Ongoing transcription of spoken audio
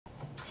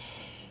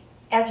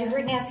as you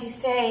heard Nancy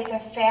say, the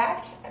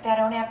fact that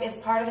ONAP is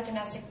part of the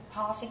Domestic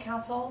Policy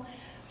Council,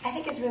 I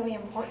think is really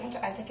important.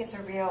 I think it's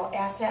a real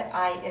asset.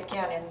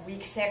 Again, in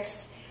week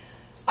 6,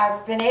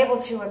 I've been able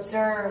to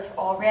observe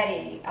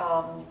already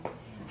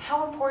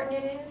how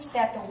important it is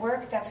that the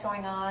work that's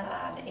going on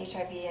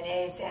HIV and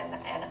AIDS and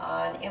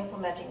on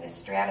implementing this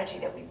strategy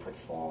that we put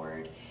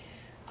forward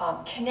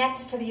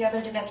connects to the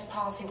other domestic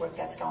policy work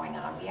that's going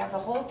on. We have the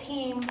whole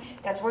team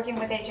that's working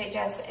with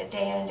HHS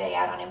day in and day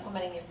out on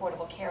implementing the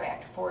Affordable Care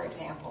Act, for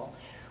example.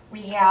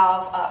 We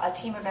have a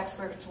team of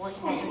experts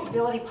working on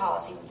disability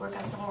policy. We work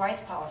on civil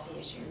rights policy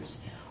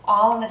issues,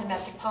 all in the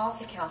Domestic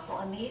Policy Council,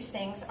 and these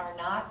things are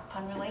not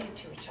unrelated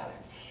to each other.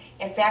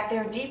 In fact,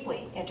 they're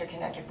deeply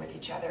interconnected with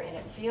each other, and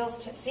it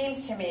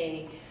seems to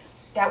me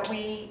that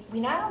we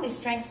not only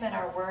strengthen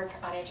our work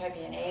on HIV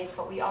and AIDS,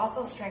 but we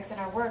also strengthen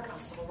our work on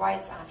civil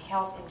rights, on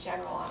health in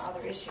general, on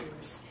other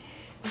issues,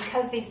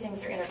 because these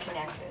things are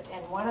interconnected.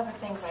 And one of the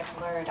things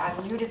I've learned,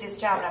 I'm new to this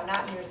job, and I'm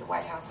not new to the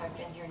White House. I've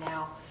been here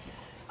now.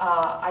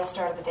 I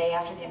started the day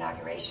after the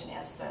inauguration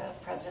as the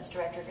President's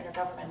Director of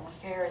Intergovernmental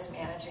Affairs,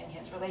 managing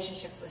his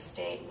relationships with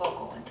state,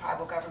 local, and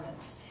tribal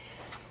governments.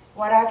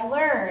 What I've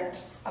learned,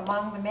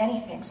 among the many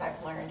things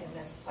I've learned in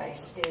this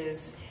place,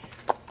 is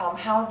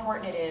how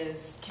important it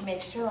is to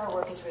make sure our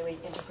work is really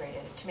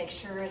integrated, to make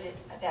sure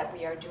that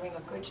we are doing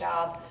a good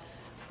job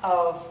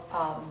of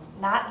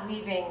not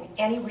leaving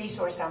any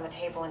resource on the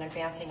table in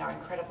advancing our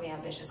incredibly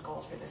ambitious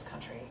goals for this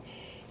country.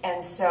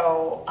 And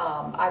so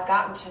I've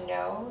gotten to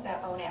know the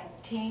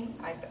ONAP team.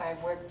 I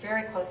worked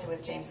very closely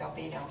with James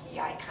Albino.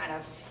 I kind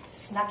of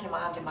snuck him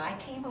onto my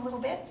team a little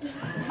bit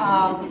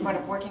when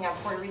I'm working on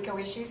Puerto Rico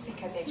issues,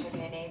 because HIV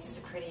and AIDS is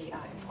a pretty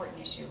important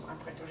issue on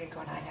Puerto Rico,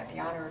 and I had the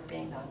honor of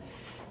being the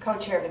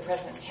co-chair of the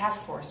President's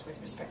Task Force with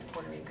respect to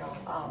Puerto Rico.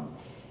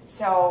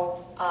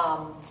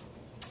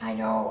 I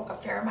know a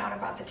fair amount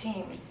about the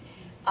team,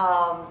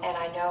 and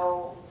I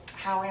know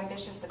how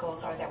ambitious the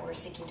goals are that we're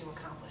seeking to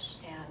accomplish,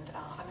 and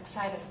I'm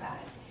excited about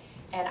it.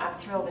 And I'm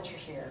thrilled that you're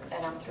here,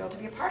 and I'm thrilled to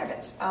be a part of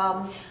it.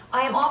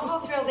 I am also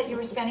thrilled that you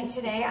were spending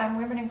today on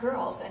women and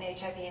girls and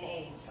HIV and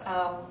AIDS.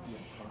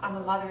 I'm a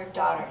mother of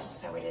daughters,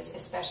 so it is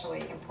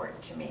especially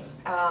important to me.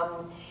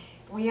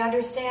 We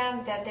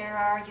understand that there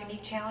are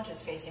unique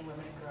challenges facing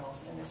women and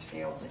girls in this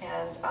field,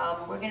 and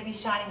we're going to be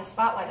shining a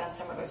spotlight on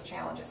some of those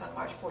challenges on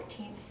March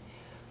 14th.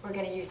 We're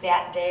going to use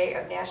that day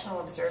of national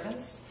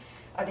observance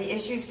of the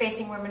issues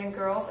facing women and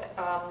girls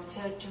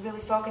to really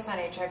focus on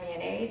HIV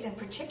and AIDS, and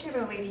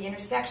particularly the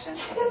intersection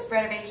of the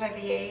spread of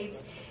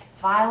HIV/AIDS,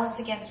 violence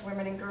against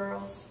women and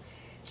girls,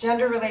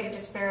 gender-related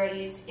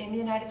disparities in the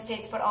United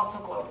States, but also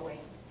globally.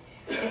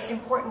 It's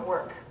important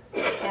work,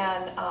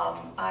 and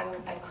I'm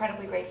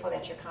incredibly grateful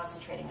that you're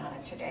concentrating on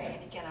it today.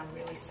 And again, I'm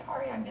really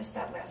sorry I missed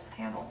that last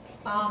panel.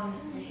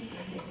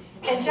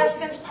 And just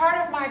since part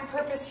of my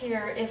purpose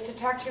here is to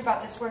talk to you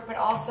about this work, but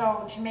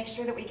also to make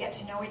sure that we get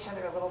to know each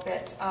other a little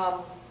bit,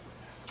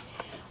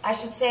 I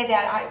should say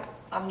that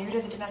I'm new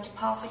to the Domestic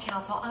Policy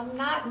Council. I'm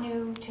not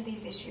new to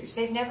these issues.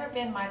 They've never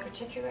been my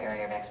particular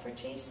area of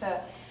expertise.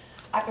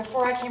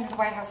 Before I came to the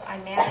White House, I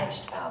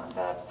managed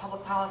the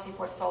public policy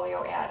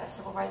portfolio at a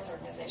civil rights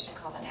organization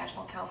called the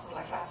National Council de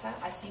la Raza.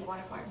 I see one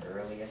of my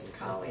earliest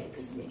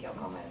colleagues, Miguel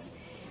Gomez,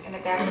 in the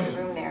back of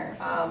the room there.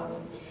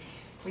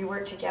 We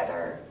worked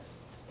together.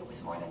 It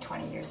was more than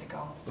 20 years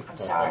ago. I'm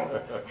sorry.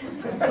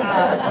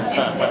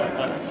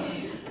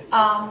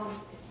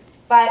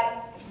 But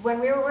when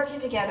we were working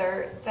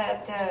together, the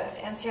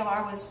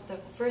NCLR was the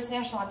first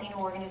national Latino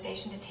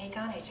organization to take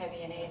on HIV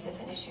and AIDS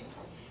as an issue.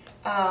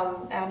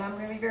 And I'm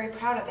really very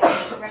proud of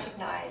that. We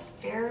recognized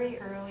very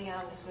early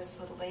on, this was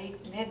the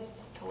mid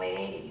to late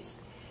 80s,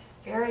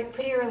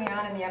 pretty early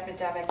on in the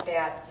epidemic,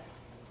 that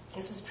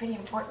this was pretty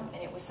important,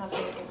 and it was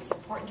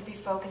important to be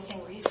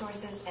focusing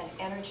resources and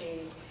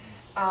energy,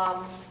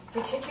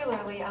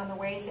 particularly on the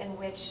ways in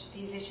which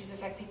these issues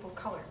affect people of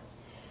color.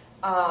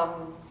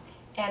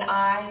 And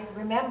I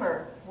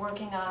remember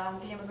working on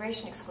the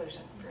immigration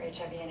exclusion for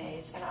HIV and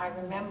AIDS, and I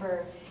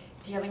remember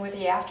dealing with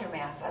the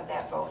aftermath of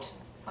that vote.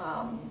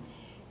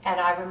 And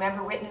I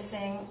remember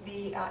witnessing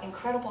the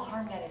incredible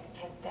harm that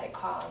it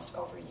caused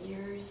over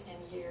years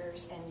and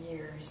years and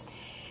years.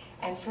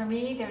 And for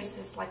me, there's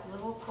this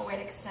little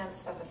poetic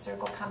sense of a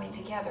circle coming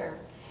together,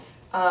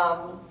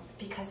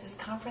 because this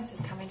conference is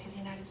coming to the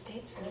United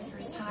States for the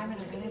first time in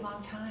a really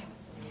long time.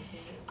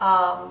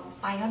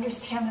 I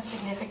understand the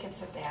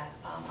significance of that.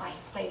 I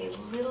played a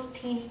little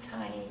teeny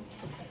tiny,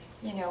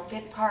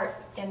 bit part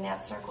in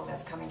that circle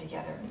that's coming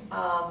together,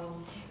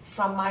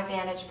 from my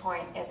vantage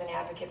point as an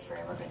advocate for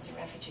immigrants and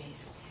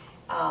refugees.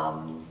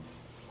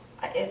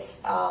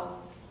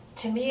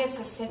 To me, it's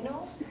a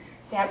signal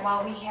that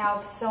while we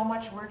have so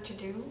much work to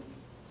do,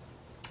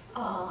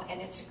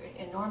 and it's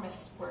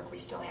enormous work we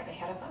still have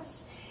ahead of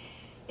us,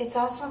 it's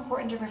also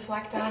important to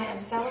reflect on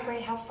and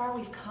celebrate how far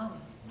we've come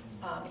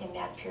in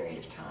that period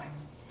of time.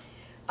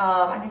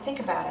 Think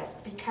about it,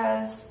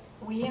 because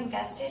we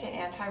invested in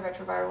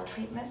antiretroviral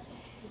treatment.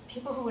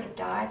 People who would have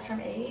died from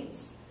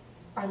AIDS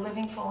are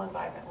living full and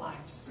vibrant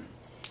lives.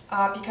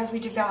 because we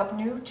develop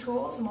new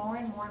tools, more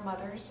and more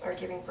mothers are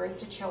giving birth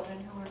to children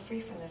who are free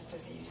from this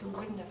disease, who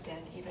wouldn't have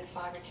been even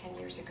 5 or 10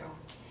 years ago.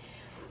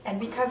 And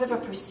because of a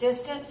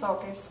persistent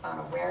focus on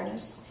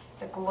awareness,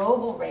 the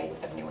global rate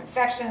of new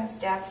infections,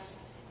 deaths,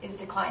 is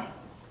declining.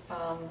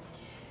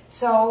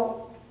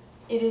 So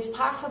it is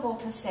possible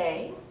to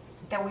say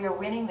that we are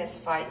winning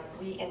this fight.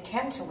 We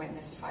intend to win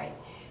this fight,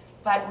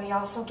 but we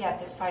also get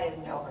this fight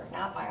isn't over,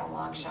 not by a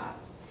long shot.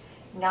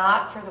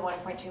 Not for the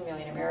 1.2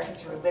 million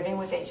Americans who are living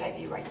with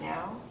HIV right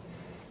now,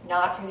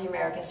 not for the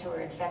Americans who are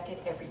infected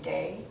every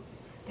day.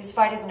 This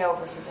fight isn't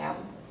over for them.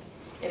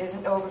 It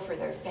isn't over for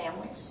their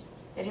families.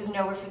 It isn't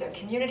over for their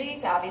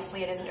communities.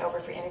 Obviously, it isn't over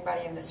for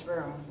anybody in this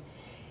room.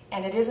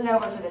 And it isn't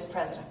over for this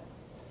president.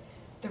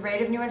 The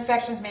rate of new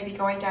infections may be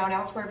going down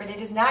elsewhere, but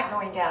it is not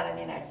going down in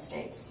the United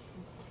States.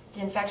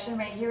 The infection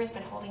rate here has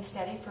been holding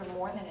steady for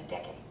more than a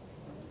decade.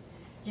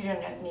 You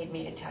don't need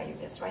me to tell you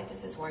this, right?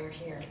 This is why you're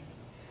here.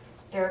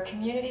 There are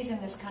communities in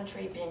this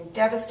country being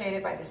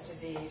devastated by this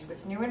disease,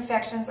 with new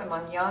infections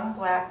among young,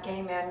 black,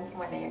 gay men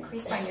when they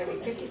increased by nearly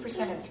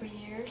 50% in 3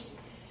 years.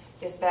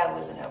 This battle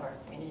isn't over.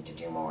 We need to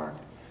do more.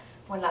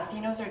 When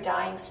Latinos are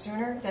dying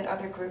sooner than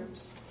other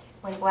groups,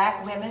 when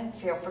black women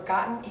feel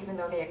forgotten even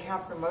though they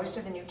account for most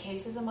of the new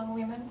cases among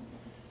women,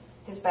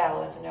 this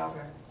battle isn't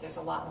over. There's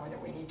a lot more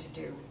that we need to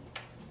do.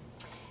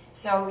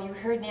 So you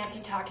heard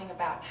Nancy talking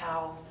about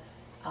how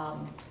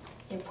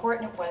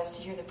important it was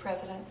to hear the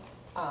president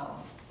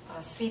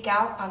speak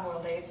out on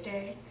World AIDS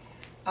Day.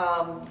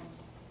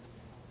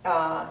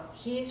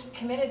 He's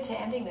committed to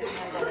ending this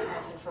pandemic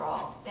once and for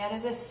all. That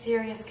is a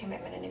serious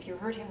commitment, and if you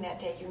heard him that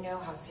day, you know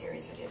how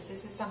serious it is.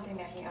 This is something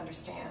that he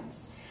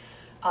understands.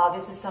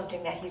 This is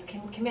something that he's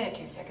committed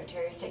to.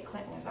 Secretary of State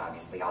Clinton is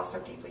obviously also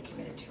deeply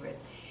committed to it.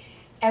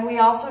 And we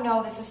also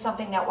know this is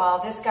something that while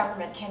this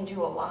government can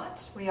do a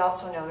lot, we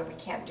also know that we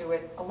can't do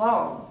it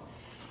alone.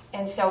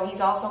 And so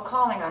he's also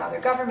calling on other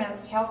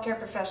governments, healthcare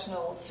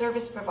professionals,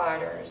 service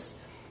providers,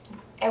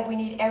 and we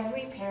need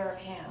every pair of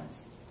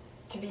hands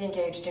to be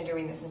engaged in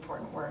doing this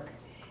important work.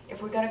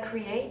 If we're going to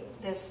create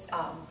this,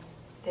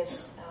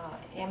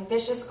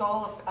 ambitious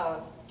goal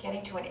of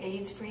getting to an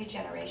AIDS-free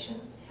generation,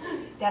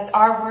 that's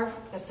our work,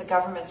 that's the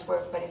government's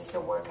work, but it's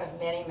the work of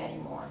many, many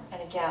more.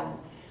 And again,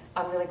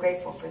 I'm really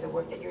grateful for the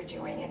work that you're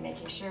doing and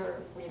making sure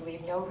we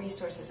leave no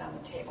resources on the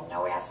table,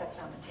 no assets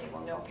on the table,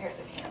 no pairs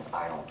of hands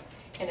idle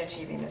in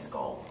achieving this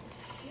goal.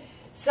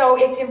 So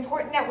it's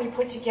important that we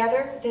put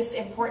together this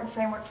important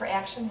framework for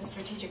action, the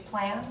strategic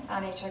plan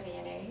on HIV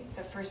and AIDS,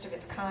 a first of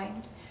its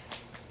kind.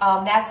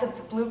 That's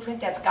the blueprint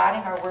that's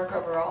guiding our work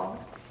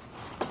overall.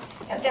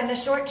 And then the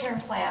short-term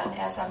plan,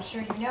 as I'm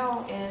sure you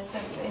know, is the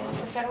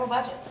federal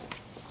budget.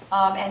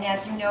 And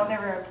as you know, there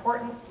are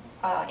important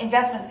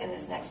investments in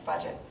this next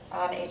budget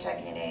on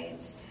HIV and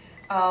AIDS.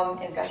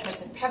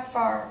 Investments in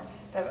PEPFAR,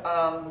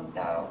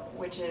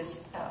 which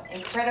is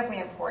incredibly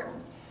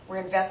important. We're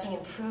investing in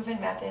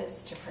proven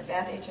methods to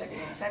prevent HIV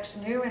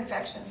infection, new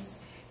infections,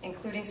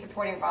 including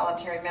supporting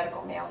voluntary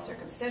medical male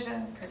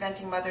circumcision,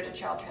 preventing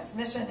mother-to-child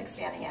transmission,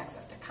 expanding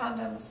access to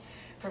condoms,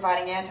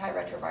 providing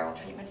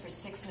antiretroviral treatment for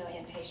 6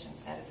 million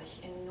patients. That is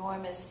an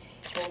enormous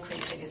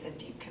increase. It is a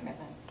deep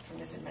commitment from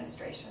this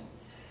administration.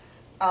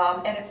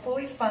 And it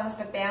fully funds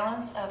the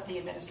balance of the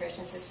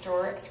administration's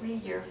historic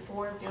 3-year,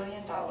 $4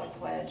 billion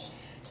pledge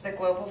to the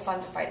Global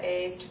Fund to Fight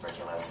AIDS,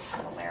 Tuberculosis,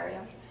 and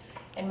Malaria,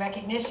 in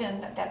recognition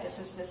that this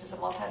is a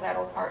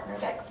multilateral partner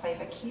that plays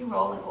a key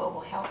role in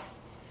global health.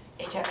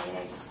 HIV and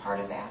AIDS is part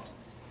of that.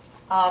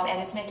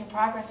 And it's making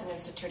progress in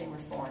instituting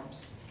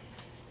reforms.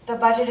 The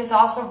budget is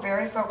also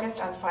very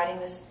focused on fighting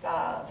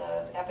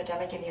the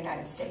epidemic in the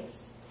United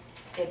States.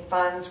 It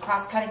funds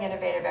cross-cutting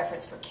innovative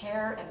efforts for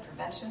care and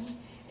prevention.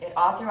 It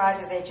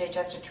authorizes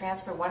HHS to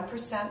transfer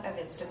 1% of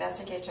its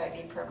domestic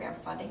HIV program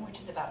funding, which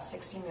is about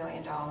 $60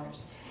 million,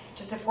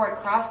 to support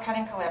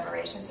cross-cutting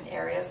collaborations in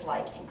areas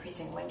like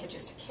increasing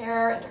linkages to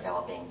care and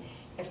developing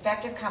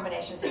effective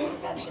combinations of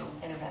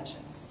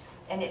interventions.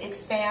 And it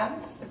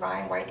expands the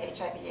Ryan White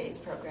HIV/AIDS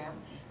program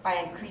by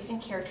increasing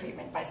care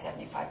treatment by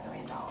 $75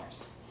 million.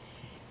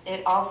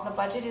 The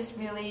budget is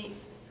really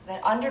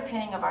the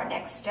underpinning of our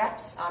next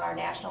steps on our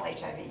national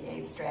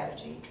HIV/AIDS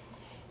strategy.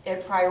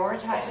 It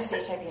prioritizes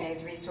HIV and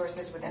AIDS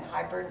resources within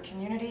high-burden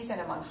communities and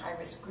among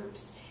high-risk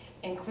groups,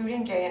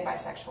 including gay and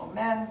bisexual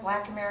men,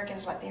 Black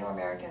Americans, Latino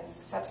Americans,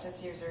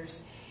 substance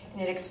users, and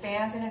it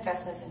expands in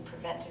investments in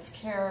preventive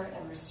care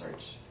and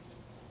research.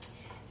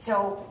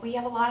 So we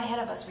have a lot ahead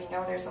of us. We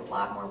know there's a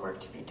lot more work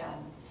to be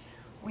done.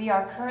 We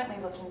are currently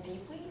looking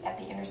deeply at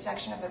the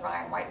intersection of the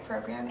Ryan White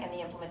program and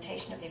the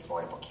implementation of the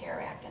Affordable Care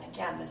Act. And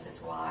again, this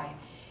is why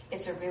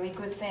it's a really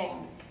good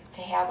thing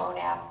to have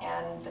ONAP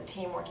and the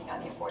team working on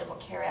the Affordable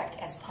Care Act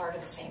as part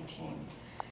of the same team.